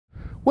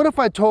What if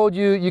I told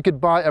you you could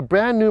buy a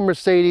brand new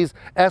Mercedes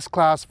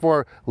S-Class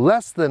for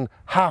less than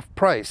half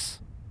price?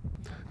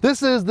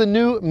 This is the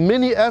new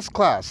Mini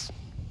S-Class.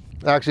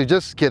 Actually,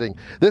 just kidding.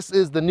 This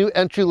is the new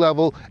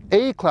entry-level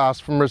A-Class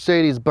from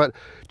Mercedes, but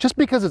just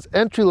because it's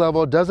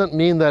entry-level doesn't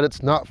mean that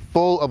it's not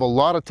full of a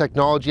lot of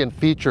technology and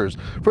features.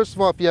 First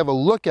of all, if you have a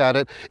look at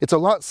it, it's a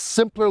lot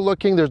simpler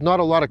looking. There's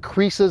not a lot of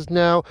creases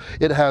now.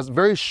 It has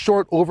very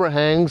short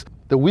overhangs.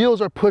 The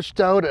wheels are pushed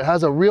out. It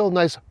has a real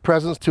nice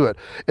presence to it.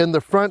 In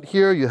the front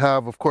here, you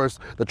have, of course,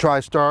 the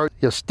TriStar.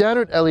 You have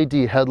standard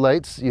LED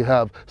headlights. You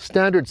have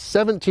standard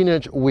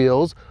 17-inch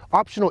wheels,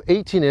 optional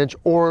 18-inch,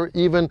 or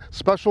even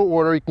special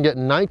order, you can get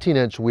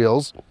 19-inch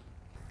wheels.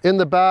 In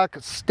the back,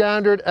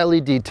 standard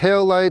LED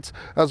taillights,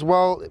 as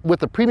well. With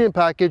the premium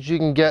package, you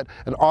can get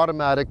an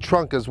automatic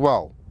trunk as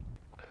well.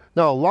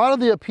 Now, a lot of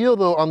the appeal,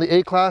 though, on the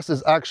A-Class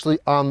is actually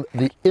on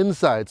the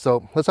inside.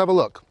 So let's have a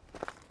look.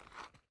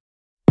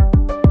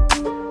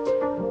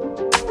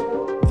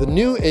 The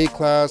new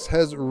A-Class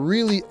has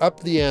really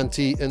upped the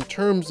ante in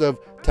terms of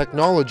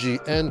technology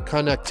and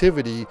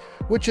connectivity,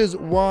 which is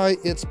why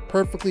it's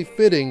perfectly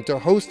fitting to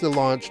host the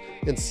launch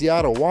in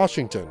Seattle,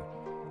 Washington,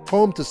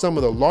 home to some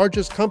of the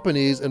largest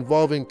companies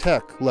involving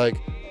tech like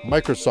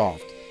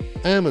Microsoft,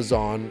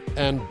 Amazon,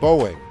 and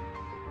Boeing.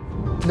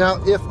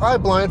 Now, if I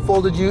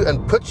blindfolded you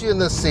and put you in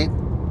this seat,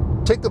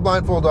 take the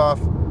blindfold off,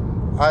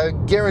 I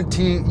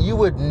guarantee you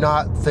would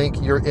not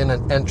think you're in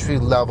an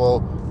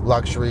entry-level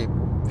luxury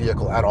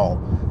vehicle at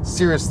all.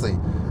 Seriously,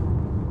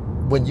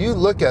 when you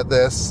look at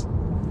this,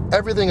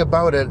 everything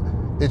about it,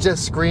 it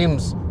just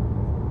screams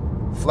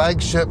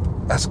flagship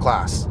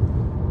S-Class,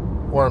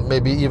 or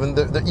maybe even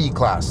the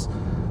E-Class.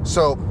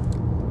 So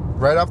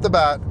right off the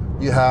bat,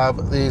 you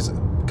have these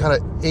kind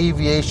of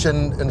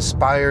aviation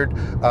inspired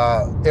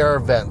air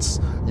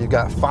vents. You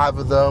got 5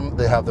 of them.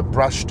 They have the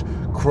brushed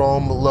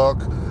chrome look.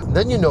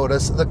 Then you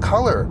notice the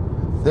color.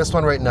 This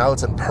one right now,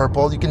 it's in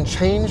purple. You can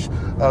change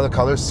the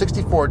colors,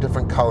 64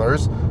 different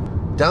colors.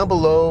 Down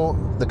below,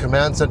 the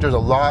command center is a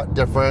lot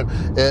different.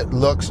 It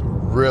looks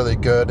really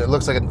good. It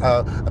looks like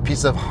a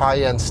piece of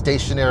high-end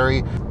stationery.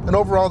 And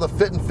overall, the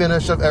fit and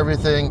finish of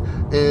everything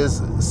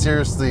is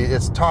seriously,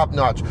 it's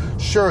top-notch.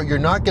 Sure, you're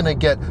not gonna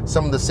get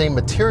some of the same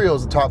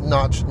materials,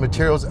 top-notch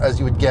materials as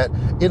you would get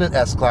in an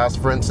S-Class,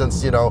 for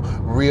instance, you know,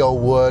 real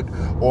wood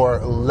or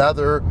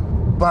leather,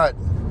 but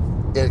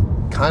it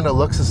kind of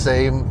looks the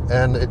same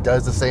and it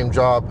does the same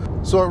job.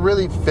 So it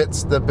really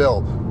fits the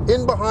bill.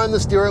 In behind the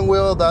steering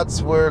wheel,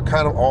 that's where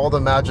kind of all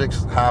the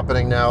magic's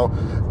happening now.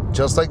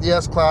 Just like the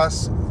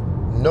S-Class,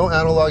 no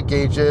analog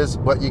gauges.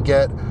 What you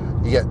get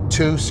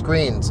 2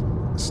 screens.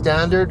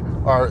 Standard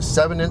are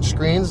 7-inch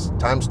screens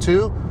times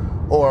 2,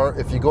 or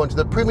if you go into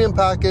the premium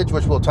package,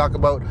 which we'll talk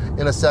about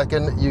in a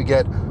second, you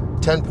get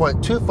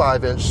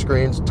 10.25-inch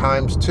screens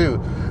times 2.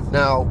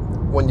 Now,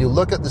 when you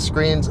look at the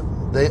screens,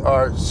 they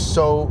are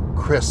so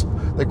crisp.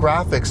 The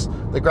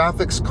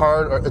graphics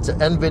card, it's an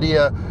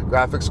NVIDIA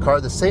graphics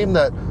card, the same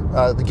that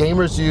the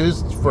gamers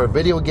use for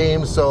video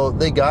games, so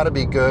they gotta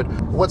be good.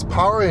 What's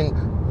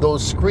powering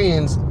those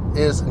screens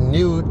is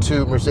new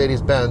to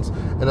Mercedes-Benz,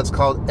 and it's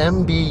called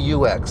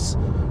MBUX,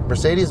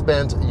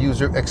 Mercedes-Benz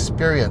User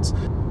Experience.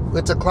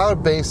 It's a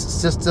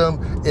cloud-based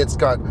system. It's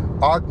got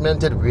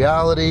augmented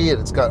reality, and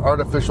it's got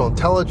artificial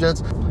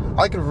intelligence.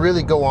 I could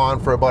really go on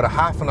for about a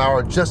half an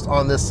hour just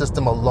on this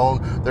system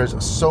alone.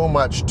 There's so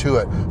much to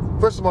it.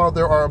 First of all,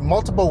 there are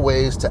multiple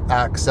ways to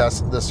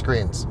access the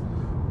screens.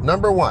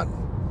 Number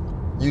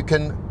 1, you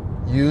can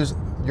use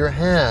your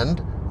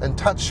hand and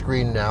touch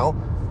screen now.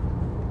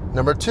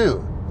 Number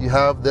 2, you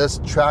have this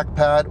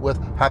trackpad with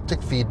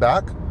haptic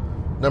feedback.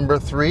 Number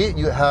 3,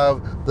 you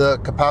have the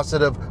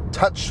capacitive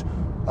touch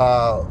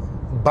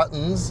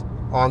buttons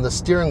on the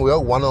steering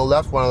wheel, one on the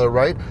left, one on the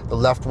right. The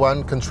left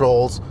one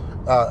controls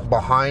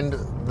behind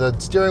the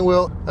steering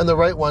wheel, and the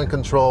right one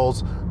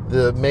controls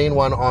the main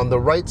one on the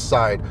right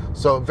side.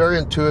 So very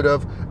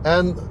intuitive.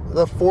 And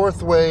the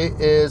 4th way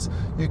is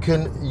you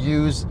can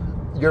use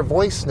your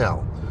voice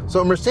now.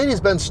 So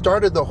Mercedes-Benz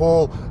started the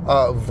whole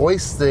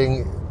voice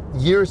thing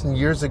years and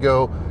years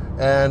ago,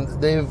 and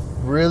they've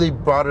really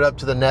brought it up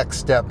to the next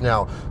step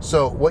now.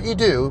 So what you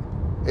do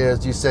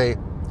is you say,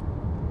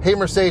 "Hey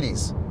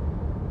Mercedes,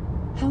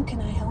 how can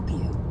I help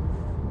you?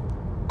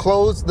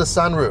 Close the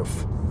sunroof."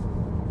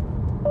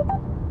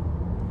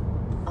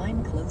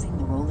 I'm closing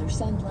the roller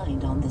sun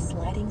blind on the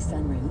sliding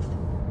sunroof.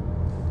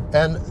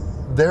 And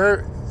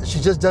there, she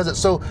just does it.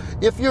 So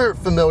if you're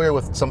familiar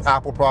with some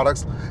Apple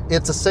products,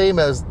 it's the same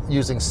as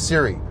using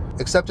Siri,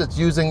 except it's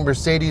using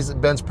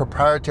Mercedes-Benz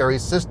proprietary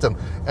system,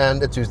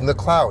 and it's using the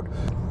cloud.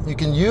 You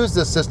can use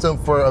this system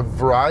for a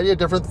variety of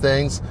different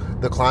things.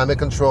 The climate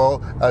control,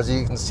 as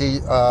you can see,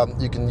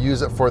 you can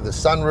use it for the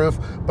sunroof,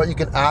 but you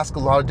can ask a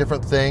lot of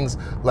different things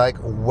like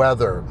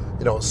weather,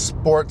 you know,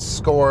 sports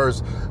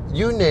scores,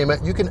 you name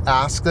it, you can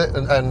ask it,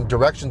 and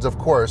directions, of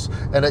course,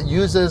 and it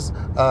uses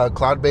a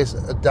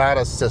cloud-based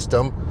data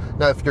system.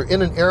 Now, if you're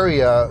in an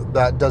area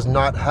that does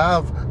not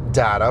have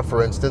data,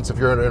 for instance, if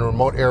you're in a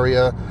remote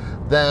area,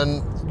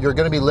 then you're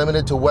going to be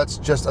limited to what's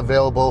just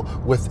available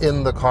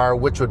within the car,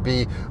 which would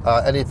be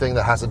anything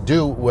that has to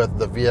do with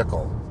the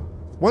vehicle.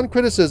 One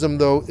criticism,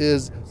 though,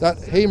 is that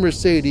Hey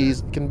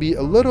Mercedes can be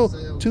a little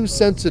too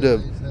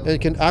sensitive and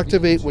can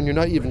activate when you're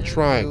not even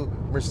trying.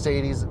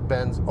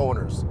 Mercedes-Benz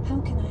owners. How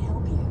can I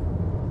help you?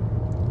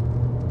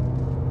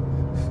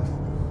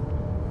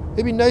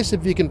 It'd be nice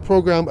if you can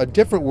program a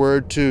different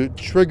word to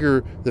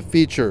trigger the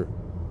feature.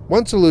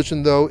 One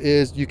solution, though,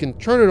 is you can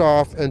turn it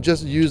off and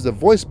just use the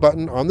voice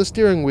button on the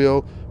steering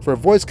wheel for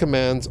voice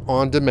commands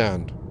on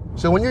demand.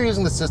 So when you're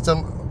using the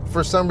system,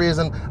 for some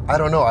reason, I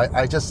don't know,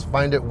 I just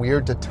find it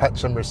weird to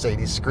touch a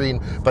Mercedes screen,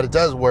 but it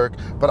does work.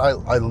 But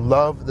I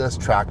love this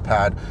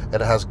trackpad.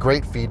 It has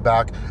great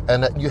feedback,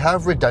 and you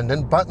have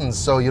redundant buttons,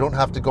 so you don't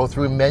have to go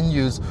through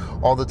menus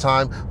all the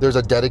time. There's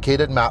a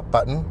dedicated map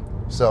button,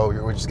 so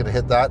we're just gonna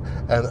hit that,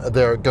 and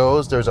there it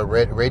goes. There's a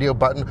radio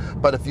button,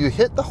 but if you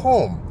hit the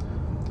home,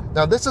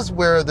 now this is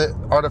where the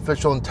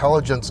artificial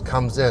intelligence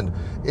comes in,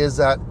 is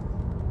that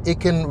it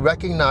can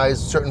recognize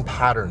certain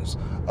patterns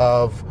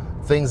of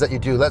things that you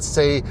do. Let's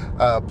say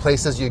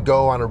places you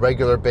go on a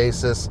regular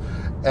basis,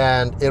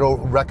 and it'll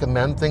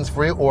recommend things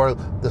for you, or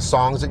the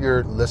songs that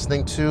you're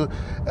listening to,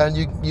 and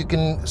you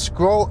can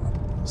scroll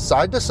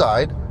side to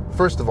side,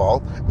 first of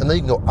all, and then you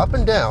can go up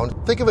and down.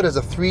 Think of it as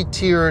a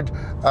three-tiered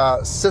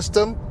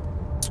system.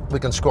 We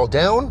can scroll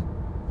down,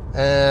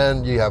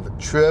 and you have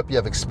trip, you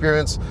have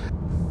experience.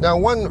 Now,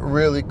 one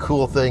really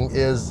cool thing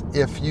is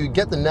if you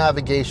get the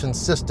navigation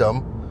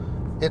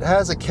system, it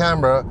has a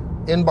camera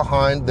in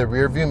behind the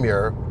rear view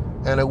mirror,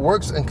 and it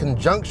works in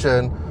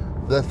conjunction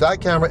with that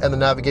camera and the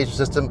navigation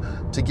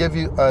system to give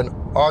you an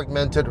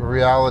augmented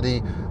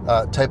reality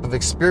type of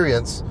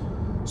experience.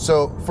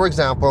 So, for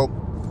example,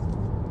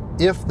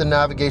 if the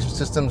navigation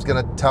system is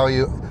going to tell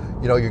you,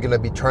 you're going to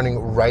be turning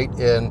right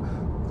in,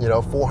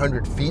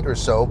 400 feet or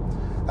so,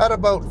 at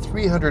about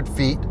 300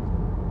 feet,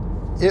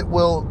 it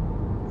will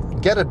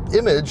get an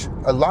image,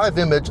 a live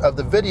image of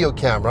the video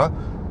camera,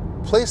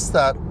 place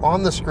that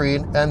on the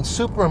screen, and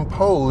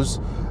superimpose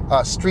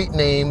street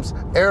names,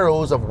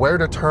 arrows of where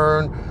to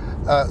turn.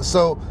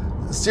 So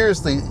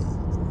seriously,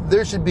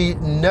 there should be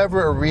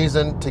never a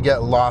reason to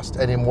get lost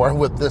anymore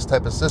with this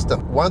type of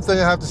system. One thing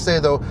I have to say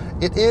though,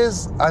 it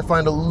is, I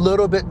find, a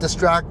little bit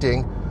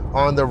distracting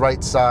on the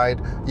right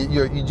side.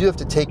 You do have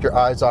to take your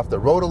eyes off the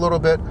road a little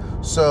bit.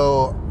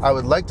 So I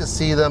would like to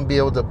see them be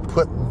able to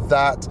put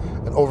that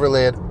and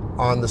overlay it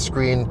on the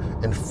screen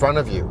in front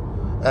of you.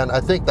 And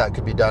I think that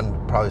could be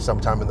done probably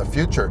sometime in the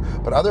future.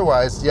 But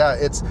otherwise, yeah,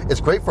 it's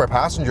great for a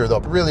passenger though.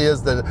 It really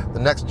is the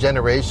next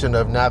generation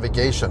of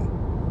navigation.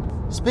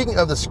 Speaking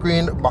of the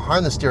screen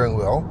behind the steering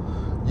wheel,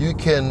 you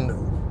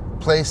can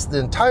place the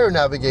entire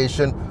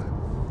navigation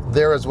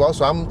there as well.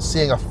 So I'm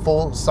seeing a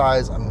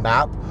full-size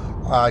map.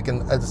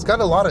 It's got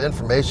a lot of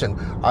information.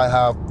 I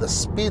have the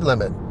speed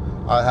limit.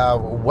 I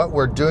have what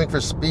we're doing for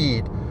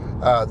speed,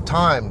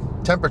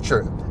 time,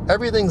 temperature,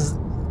 everything's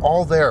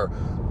all there.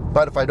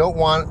 But if I don't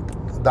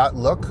want that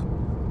look,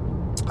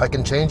 I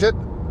can change it.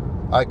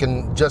 I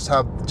can just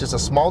have a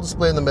small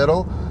display in the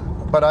middle,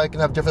 but I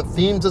can have different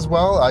themes as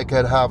well. I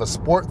could have a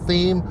sport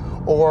theme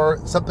or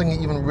something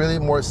even really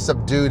more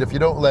subdued. If you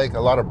don't like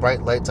a lot of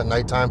bright lights at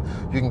nighttime,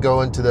 you can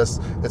go into this.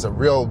 It's a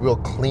real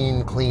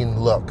clean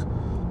look.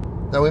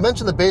 Now, we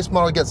mentioned the base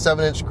model gets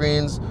 7-inch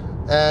screens,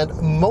 and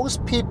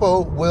most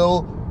people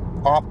will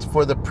opt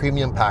for the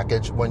premium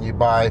package when you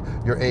buy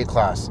your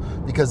A-Class,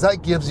 because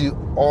that gives you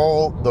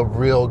all the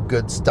real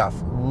good stuff,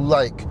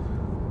 like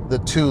the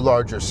 2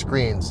 larger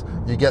screens.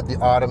 You get the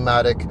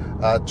automatic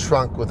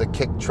trunk with a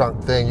kick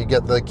trunk thing. You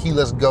get the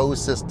keyless go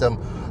system.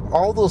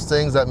 All those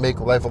things that make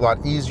life a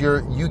lot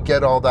easier. You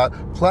get all that.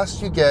 Plus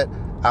you get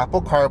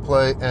Apple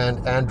CarPlay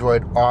and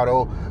Android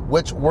Auto,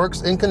 which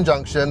works in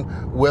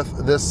conjunction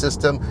with this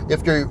system.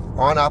 If you're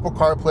on Apple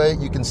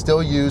CarPlay, you can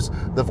still use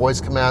the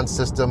voice command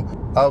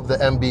system of the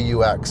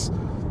MBUX.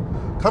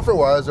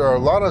 Comfort-wise, there are a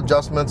lot of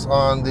adjustments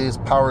on these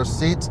power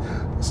seats.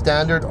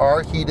 Standard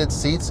are heated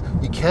seats.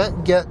 You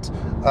can't get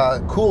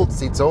cooled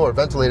seats or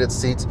ventilated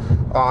seats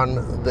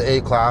on the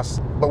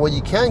A-Class, but what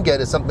you can get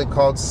is something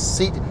called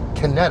seat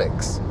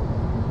kinetics.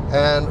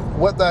 And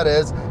what that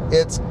is,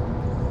 it's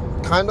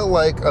kind of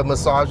like a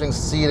massaging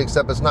seat,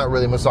 except it's not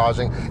really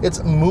massaging.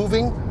 It's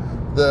moving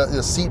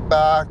the seat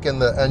back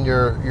and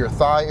your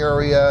thigh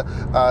area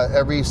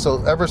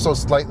ever so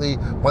slightly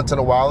once in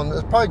a while, and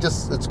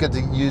it's good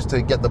to use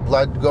to get the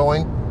blood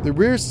going. The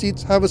rear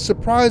seats have a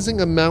surprising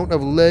amount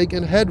of leg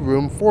and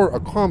headroom for a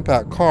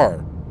compact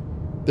car.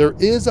 There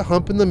is a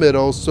hump in the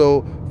middle,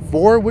 so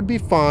 4 would be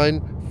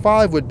fine,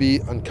 5 would be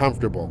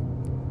uncomfortable.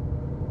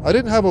 I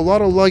didn't have a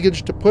lot of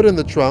luggage to put in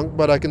the trunk,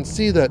 but I can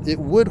see that it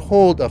would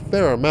hold a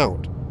fair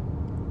amount.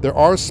 There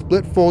are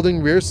split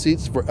folding rear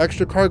seats for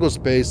extra cargo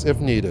space if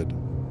needed.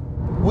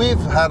 We've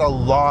had a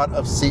lot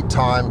of seat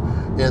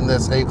time in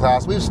this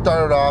A-Class. We've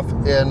started off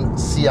in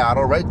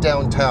Seattle, right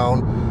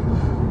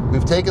downtown.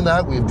 We've taken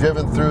that, we've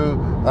driven through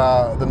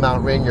the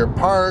Mount Rainier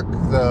Park,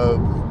 the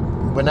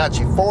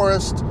Wenatchee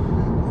Forest,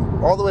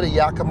 all the way to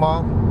Yakima,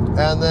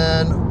 and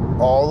then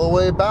all the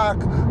way back,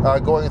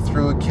 going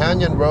through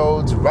canyon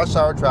roads, rush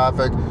hour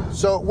traffic.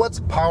 So what's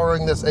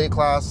powering this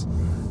A-Class?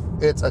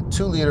 It's a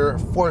 2-liter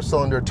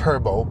 4-cylinder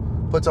turbo,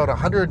 puts out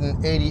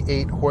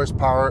 188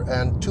 horsepower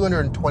and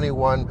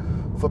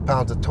 221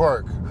 foot-pounds of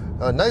torque.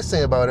 The nice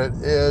thing about it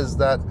is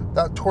that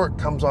that torque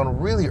comes on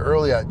really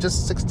early at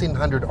just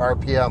 1600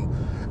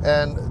 RPM.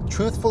 And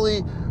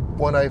truthfully,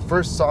 when I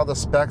first saw the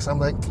specs, I'm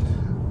like,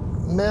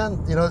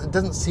 man, you know, it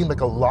doesn't seem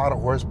like a lot of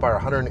horsepower,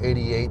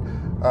 188.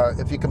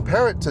 If you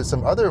compare it to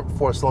some other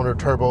 4-cylinder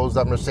turbos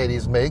that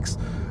Mercedes makes,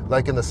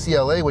 like in the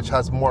CLA, which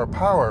has more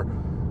power,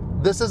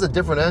 this is a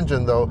different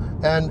engine though,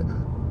 and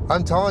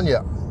I'm telling you,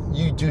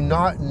 you do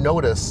not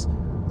notice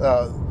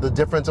the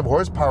difference of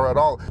horsepower at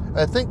all.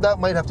 I think that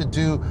might have to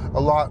do a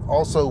lot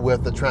also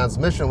with the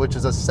transmission, which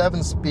is a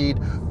 7-speed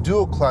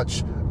dual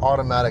clutch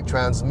automatic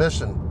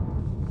transmission.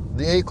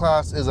 The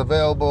A-Class is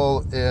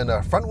available in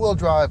a front-wheel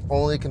drive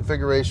only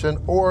configuration,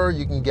 or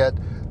you can get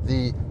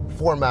the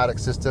 4MATIC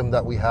system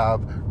that we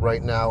have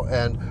right now.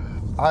 And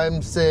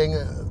I'm saying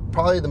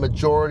probably the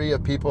majority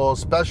of people,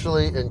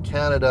 especially in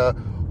Canada,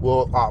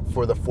 will opt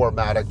for the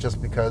 4MATIC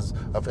just because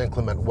of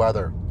inclement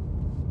weather.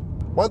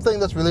 One thing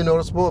that's really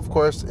noticeable, of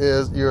course,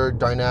 is your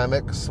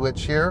dynamic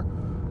switch here.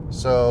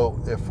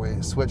 So if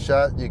we switch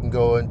that, you can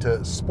go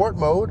into sport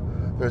mode.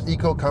 There's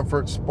eco,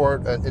 comfort,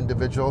 sport, and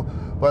individual,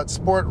 but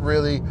sport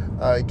really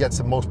gets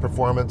the most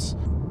performance.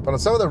 But on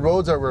some of the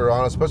roads that we're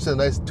on, especially the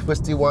nice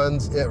twisty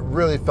ones, it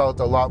really felt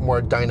a lot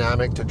more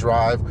dynamic to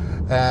drive,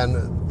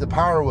 and the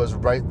power was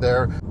right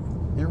there.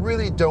 You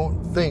really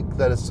don't think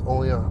that it's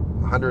only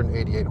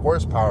 188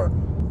 horsepower.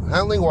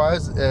 Handling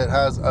wise, it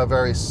has a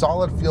very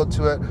solid feel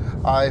to it.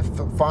 I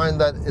find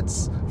that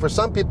it's, for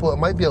some people, it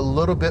might be a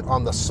little bit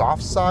on the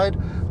soft side,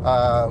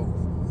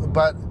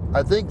 but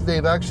I think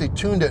they've actually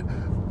tuned it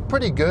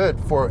pretty good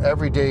for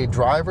everyday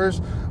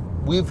drivers.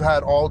 We've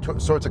had all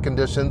sorts of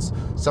conditions.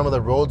 Some of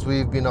the roads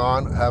we've been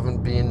on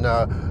haven't been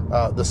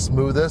the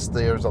smoothest.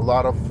 There's a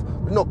lot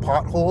of, no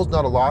potholes,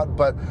 not a lot,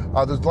 but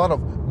there's a lot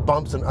of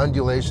bumps and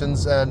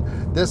undulations,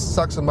 and this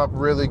sucks them up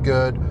really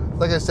good.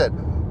 Like I said,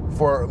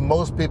 for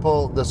most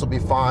people, this will be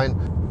fine,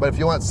 but if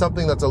you want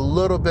something that's a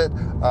little bit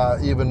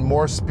even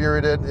more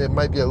spirited, it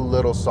might be a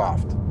little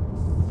soft.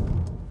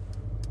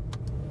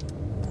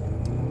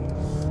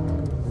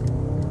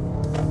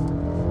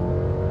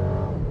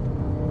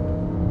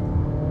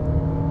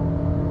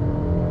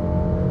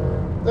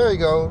 There you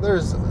go,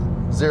 there's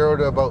 0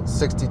 to about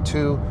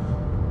 62,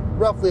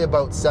 roughly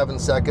about 7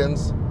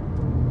 seconds.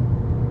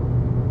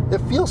 It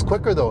feels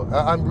quicker though.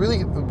 I'm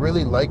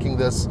really liking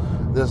this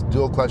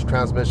dual clutch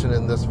transmission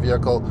in this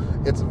vehicle.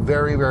 It's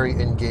very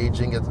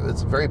engaging.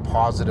 It's very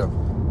positive.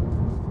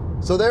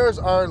 So there's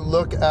our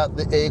look at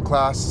the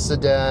A-Class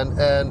sedan,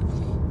 and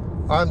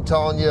I'm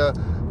telling you,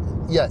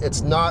 yeah,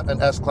 it's not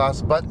an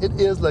S-Class, but it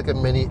is like a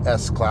mini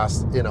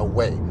S-Class in a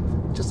way.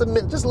 Just a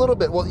little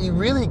bit. Well, you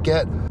really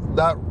get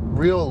that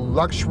real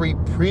luxury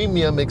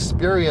premium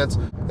experience.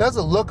 It has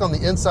a look on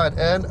the inside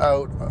and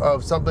out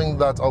of something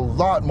that's a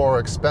lot more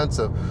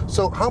expensive.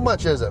 So how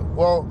much is it?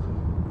 Well,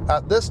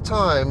 at this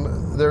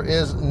time, there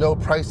is no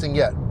pricing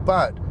yet,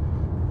 but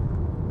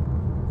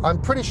I'm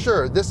pretty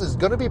sure this is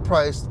going to be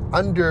priced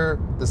under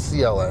the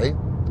CLA.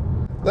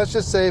 Let's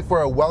just say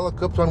for a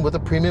well-equipped one with a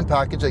premium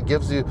package that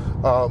gives you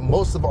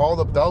most of all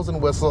the bells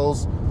and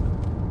whistles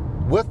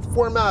with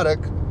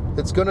 4MATIC,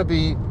 it's going to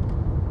be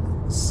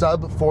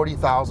sub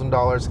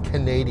 $40,000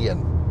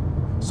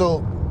 Canadian.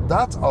 So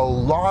that's a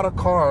lot of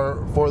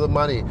car for the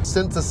money.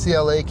 Since the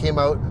CLA came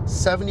out,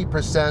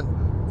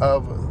 70%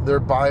 of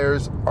their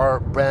buyers are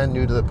brand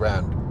new to the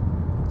brand.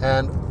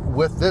 And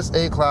with this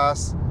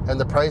A-Class and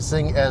the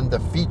pricing and the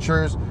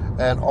features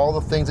and all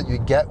the things that you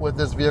get with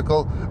this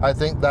vehicle, I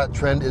think that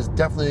trend is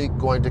definitely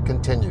going to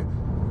continue.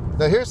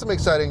 Now here's some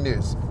exciting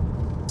news.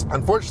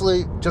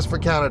 Unfortunately, just for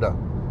Canada,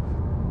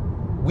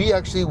 we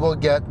actually will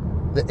get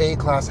the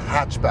A-Class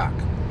Hatchback,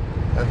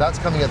 and that's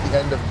coming at the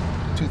end of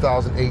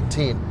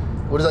 2018.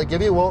 What does that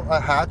give you? Well,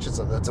 a hatch, it's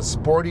a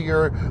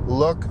sportier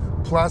look,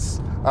 plus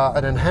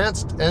an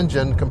enhanced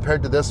engine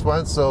compared to this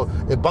one, so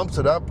it bumps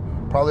it up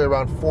probably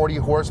around 40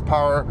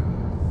 horsepower.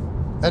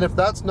 And if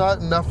that's not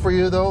enough for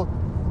you though,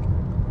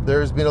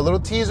 there's been a little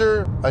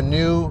teaser, a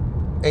new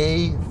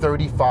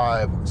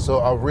A35, so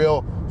a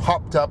real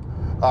hopped up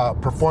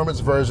performance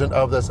version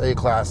of this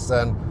A-Class,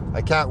 and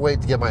I can't wait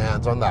to get my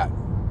hands on that.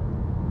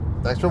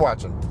 Thanks for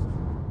watching.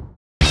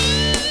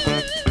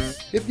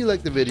 If you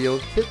liked the video,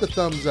 hit the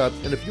thumbs up,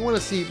 and if you want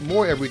to see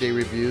more everyday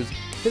reviews,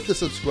 hit the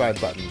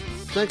subscribe button.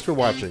 Thanks for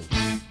watching.